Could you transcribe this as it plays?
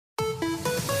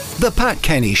The Pat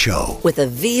Kenny Show with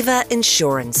Aviva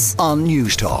Insurance on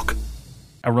News Talk.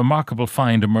 A remarkable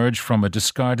find emerged from a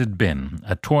discarded bin.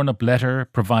 A torn-up letter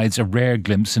provides a rare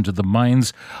glimpse into the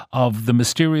minds of the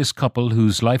mysterious couple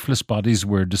whose lifeless bodies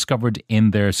were discovered in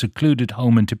their secluded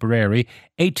home in Tipperary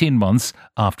 18 months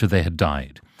after they had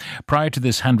died. Prior to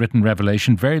this handwritten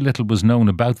revelation, very little was known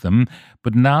about them,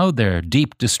 but now their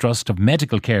deep distrust of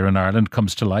medical care in Ireland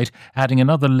comes to light, adding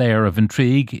another layer of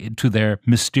intrigue to their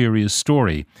mysterious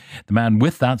story. The man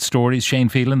with that story is Shane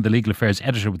Phelan, the Legal Affairs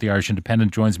Editor with the Irish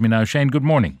Independent, joins me now. Shane, good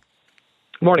morning.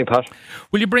 Morning, Pat.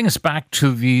 Will you bring us back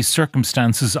to the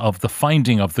circumstances of the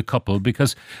finding of the couple?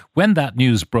 Because when that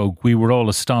news broke, we were all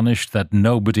astonished that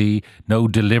nobody, no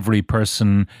delivery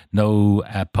person, no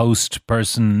post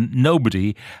person,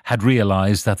 nobody had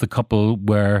realised that the couple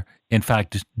were in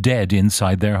fact dead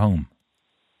inside their home.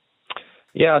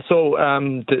 Yeah, so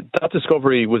that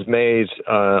discovery was made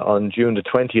on June the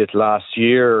 20th last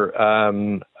year.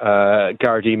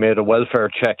 Gardaí made a welfare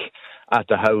check at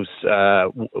the house.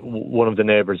 One of the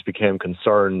neighbours became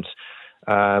concerned.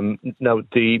 Now,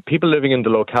 the people living in the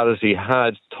locality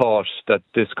had thought that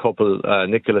this couple,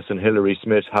 Nicholas and Hilary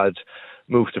Smith, had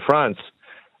moved to France.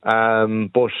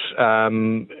 But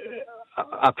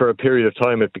after a period of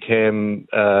time, it became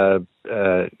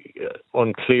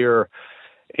unclear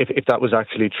if that was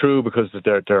actually true, because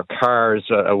their cars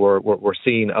were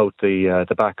seen out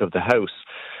the back of the house.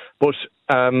 But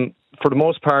for the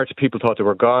most part, people thought they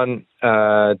were gone.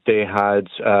 They had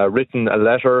written a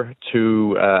letter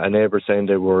to a neighbour saying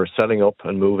they were selling up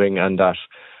and moving, and that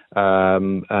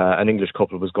an English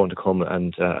couple was going to come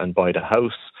and buy the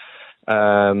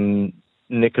house.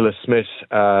 Nicholas Smith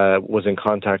was in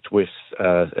contact with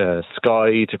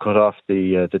Sky to cut off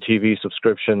the TV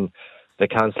subscription. They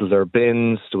cancelled their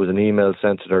bins. There was an email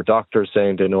sent to their doctor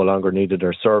saying they no longer needed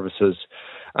their services.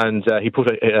 And he put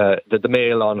the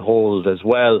mail on hold as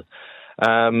well.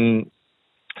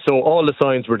 So all the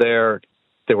signs were there.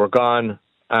 They were gone.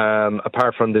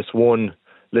 Apart from this one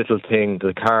little thing,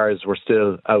 the cars were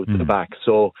still out the back.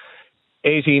 So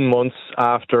 18 months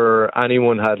after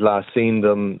anyone had last seen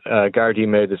them, Gardaí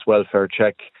made this welfare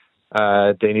check.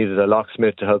 They needed a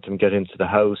locksmith to help them get into the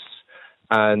house.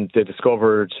 And they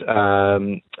discovered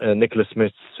Nicholas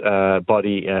Smith's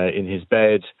body in his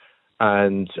bed.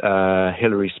 And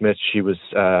Hilary Smith,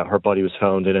 her body was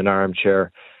found in an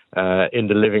armchair in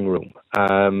the living room.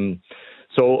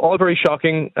 So all very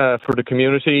shocking for the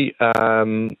community.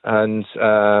 And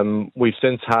we've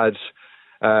since had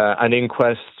an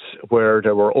inquest where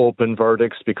there were open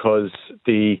verdicts because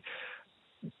the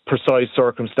precise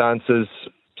circumstances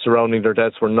surrounding their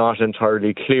deaths were not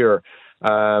entirely clear.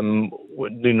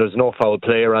 There's no foul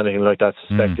play or anything like that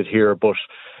suspected here, but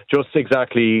just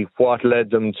exactly what led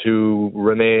them to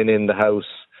remain in the house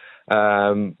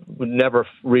never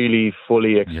really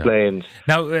fully explained.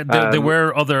 Yeah. Now, there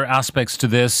were other aspects to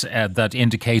this that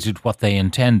indicated what they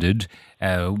intended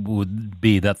would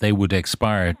be that they would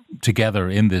expire together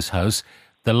in this house.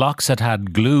 The locks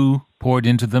had glue poured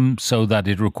into them so that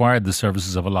it required the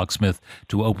services of a locksmith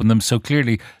to open them. So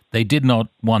clearly they did not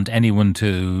want anyone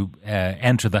to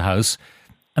enter the house.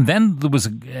 And then there was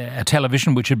a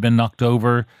television which had been knocked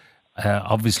over.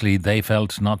 Obviously, they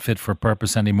felt not fit for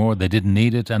purpose anymore. They didn't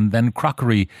need it. And then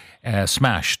crockery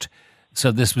smashed.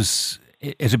 So this was,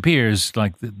 it appears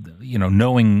like,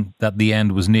 knowing that the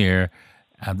end was near,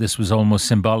 this was almost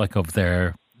symbolic of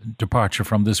their departure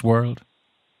from this world.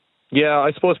 Yeah,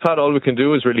 I suppose, Pat, all we can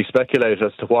do is really speculate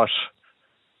as to what,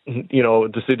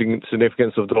 the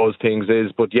significance of those things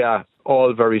is. But yeah,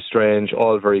 all very strange,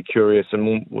 all very curious,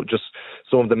 and just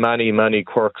some of the many, many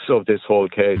quirks of this whole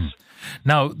case.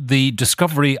 Now, the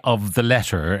discovery of the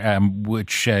letter,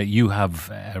 which you have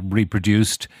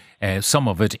reproduced, some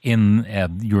of it in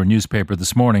your newspaper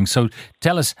this morning. So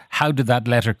tell us, how did that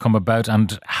letter come about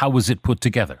and how was it put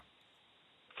together?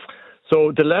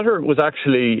 So the letter was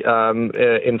actually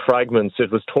in fragments.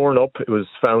 It was torn up. It was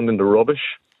found in the rubbish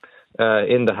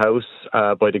in the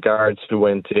house by the guards who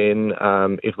went in.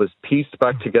 It was pieced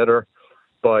back together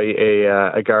by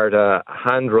a Garda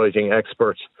handwriting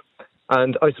expert.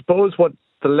 And I suppose what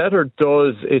the letter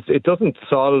does is it doesn't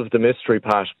solve the mystery,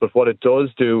 Pat, but what it does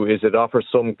do is it offers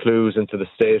some clues into the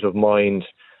state of mind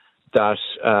that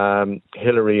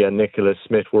Hilary and Nicholas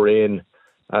Smith were in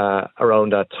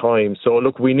around that time. So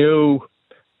look, we knew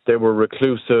they were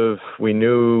reclusive. We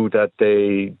knew that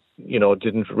they,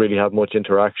 didn't really have much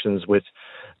interactions with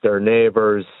their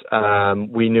neighbours.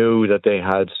 We knew that they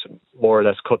had more or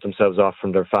less cut themselves off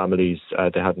from their families.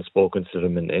 They hadn't spoken to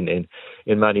them in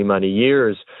many, many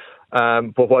years.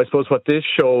 But I suppose what this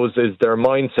shows is their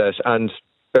mindset, and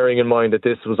bearing in mind that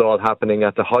this was all happening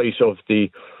at the height of the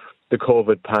the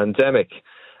COVID pandemic.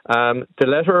 The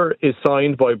letter is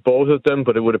signed by both of them,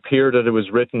 but it would appear that it was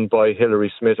written by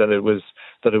Hilary Smith, and it was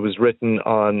written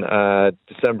on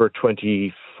December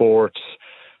 24th,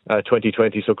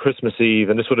 2020, so Christmas Eve,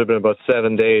 and this would have been about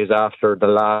 7 days after the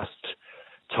last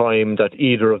time that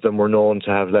either of them were known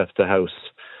to have left the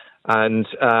house. And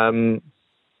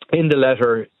in the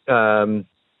letter,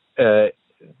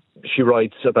 she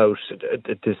writes about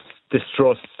this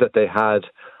distrust that they had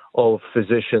of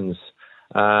physicians.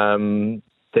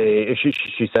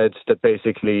 She said that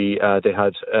basically they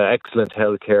had excellent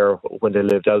healthcare when they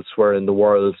lived elsewhere in the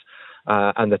world,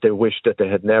 and that they wished that they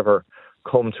had never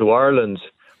come to Ireland.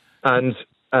 And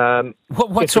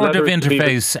what sort of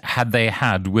interface had they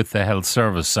had with the health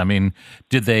service? I mean,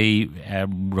 did they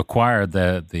require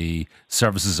the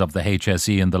services of the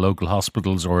HSE in the local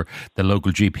hospitals or the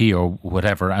local GP or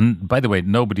whatever? And by the way,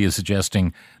 nobody is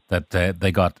suggesting that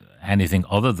they got anything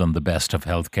other than the best of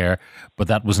healthcare, but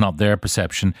that was not their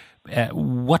perception.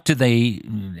 How do they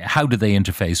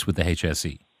interface with the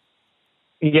HSE?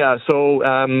 Yeah, so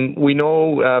we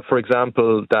know, for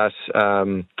example, that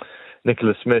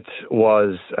Nicholas Smith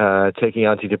was taking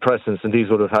antidepressants, and these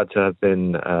would have had to have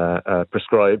been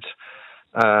prescribed.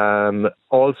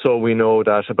 Also, we know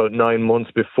that about 9 months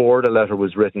before the letter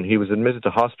was written, he was admitted to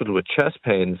hospital with chest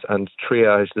pains and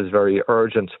triaged as very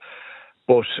urgent.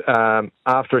 But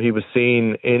after he was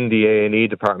seen in the A&E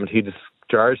department, he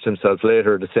discharged himself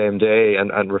later the same day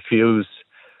and refused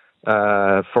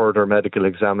further medical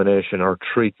examination or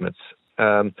treatments.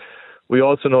 We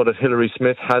also know that Hilary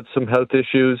Smith had some health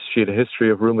issues. She had a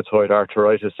history of rheumatoid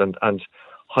arthritis and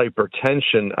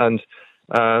hypertension. And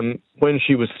when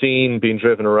she was seen being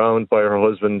driven around by her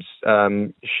husband,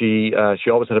 she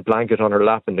always had a blanket on her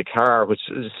lap in the car, which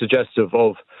is suggestive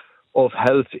of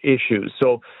health issues.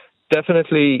 So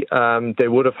definitely they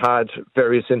would have had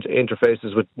various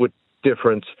interfaces with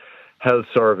different health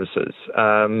services.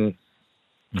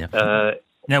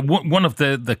 Now, one of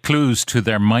the clues to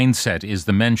their mindset is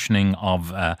the mentioning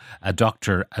of a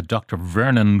Dr.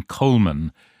 Vernon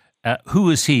Coleman.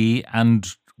 Who is he, and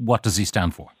what does he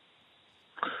stand for?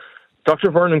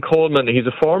 Dr. Vernon Coleman, he's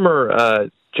a former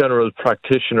general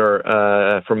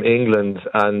practitioner from England,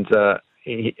 and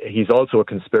he's also a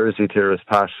conspiracy theorist,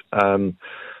 Pat.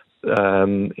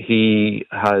 He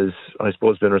has, I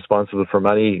suppose, been responsible for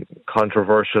many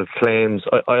controversial claims.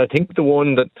 I think the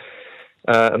one that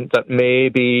may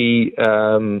be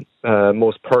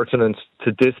most pertinent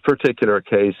to this particular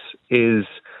case is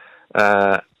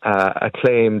a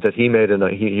claim that he made, and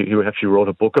he actually wrote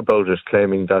a book about it,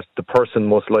 claiming that the person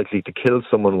most likely to kill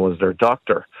someone was their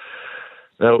doctor.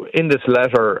 Now, in this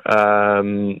letter,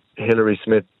 Hilary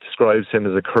Smith describes him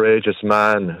as a courageous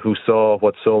man who saw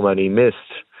what so many missed.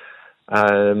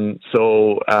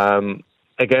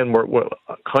 Again, we're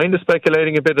kind of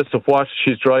speculating a bit as to what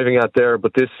she's driving at there,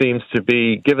 but this seems to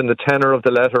be, given the tenor of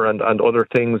the letter and other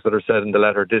things that are said in the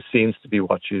letter, this seems to be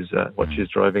what she's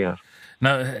driving at.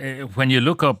 Now, when you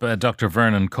look up Dr.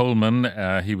 Vernon Coleman,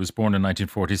 he was born in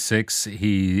 1946.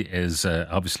 He is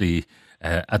obviously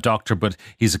a doctor, but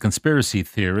he's a conspiracy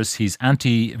theorist. He's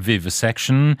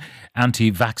anti-vivisection,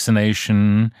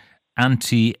 anti-vaccination,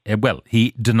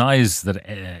 he denies that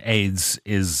AIDS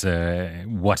is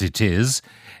what it is.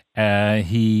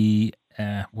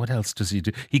 What else does he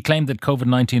do? He claimed that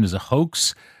COVID-19 is a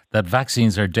hoax, that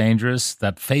vaccines are dangerous,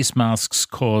 that face masks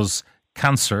cause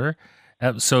cancer.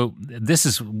 So this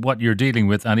is what you're dealing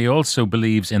with. And he also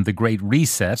believes in the Great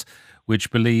Reset,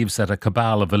 which believes that a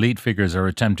cabal of elite figures are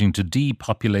attempting to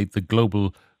depopulate the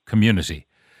global community.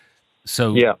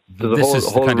 So yeah, there's a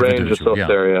whole range of stuff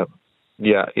there, yeah.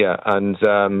 Yeah, and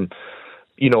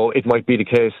it might be the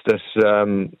case that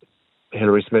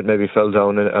Hilary Smith maybe fell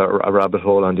down a rabbit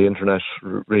hole on the internet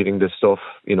reading this stuff.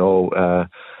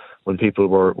 When people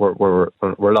were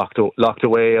locked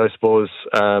away, I suppose,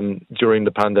 during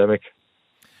the pandemic.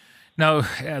 Now,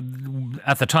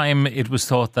 at the time, it was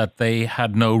thought that they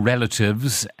had no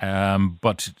relatives,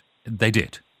 but they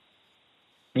did.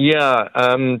 Yeah,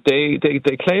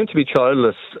 they claimed to be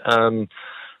childless.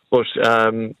 But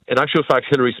in actual fact,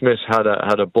 Hilary Smith had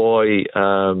a boy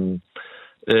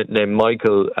named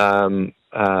Michael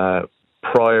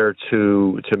prior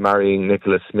to marrying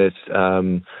Nicholas Smith.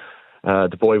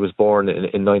 The boy was born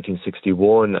in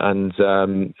 1961, and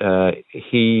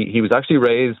he was actually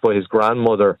raised by his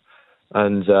grandmother,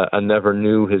 and never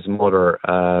knew his mother.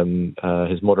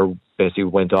 His mother basically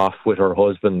went off with her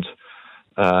husband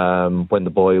when the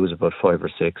boy was about 5 or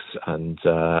 6, and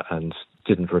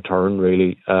didn't return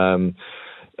really.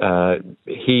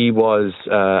 He was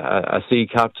a sea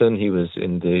captain. He was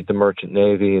in the Merchant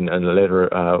Navy and later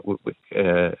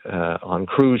on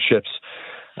cruise ships.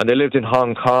 And they lived in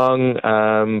Hong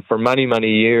Kong for many, many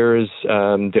years.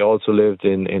 They also lived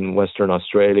in Western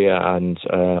Australia and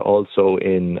also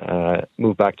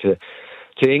moved back to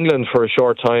England for a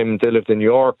short time. They lived in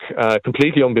York,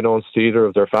 completely unbeknownst to either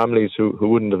of their families, who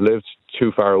wouldn't have lived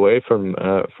too far away from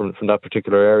that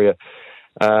particular area.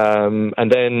 And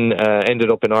then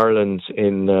ended up in Ireland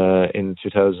in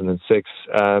 2006.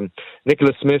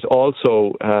 Nicholas Smith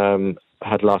also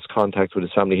had lost contact with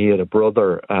his family. He had a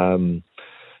brother.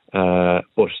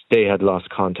 But they had lost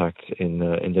contact in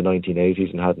the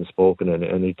 1980s and hadn't spoken, and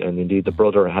indeed the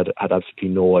brother had absolutely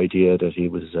no idea that he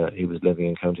was living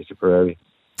in County Tipperary.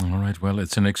 All right, well,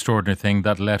 it's an extraordinary thing,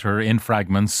 that letter in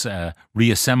fragments,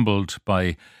 reassembled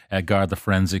by Garda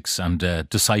Forensics and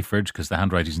deciphered, because the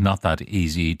handwriting is not that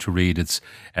easy to read. It's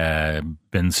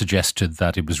been suggested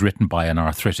that it was written by an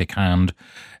arthritic hand.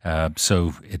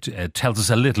 So it tells us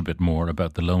a little bit more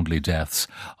about the lonely deaths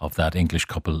of that English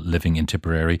couple living in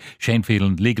Tipperary. Shane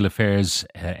Phelan, Legal Affairs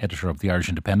Editor of the Irish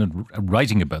Independent,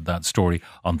 writing about that story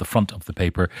on the front of the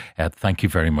paper. Thank you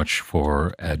very much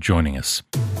for joining us.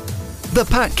 The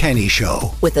Pat Kenny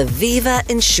Show with Aviva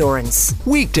Insurance.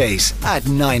 weekdays at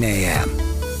 9 a.m.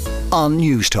 on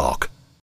News Talk.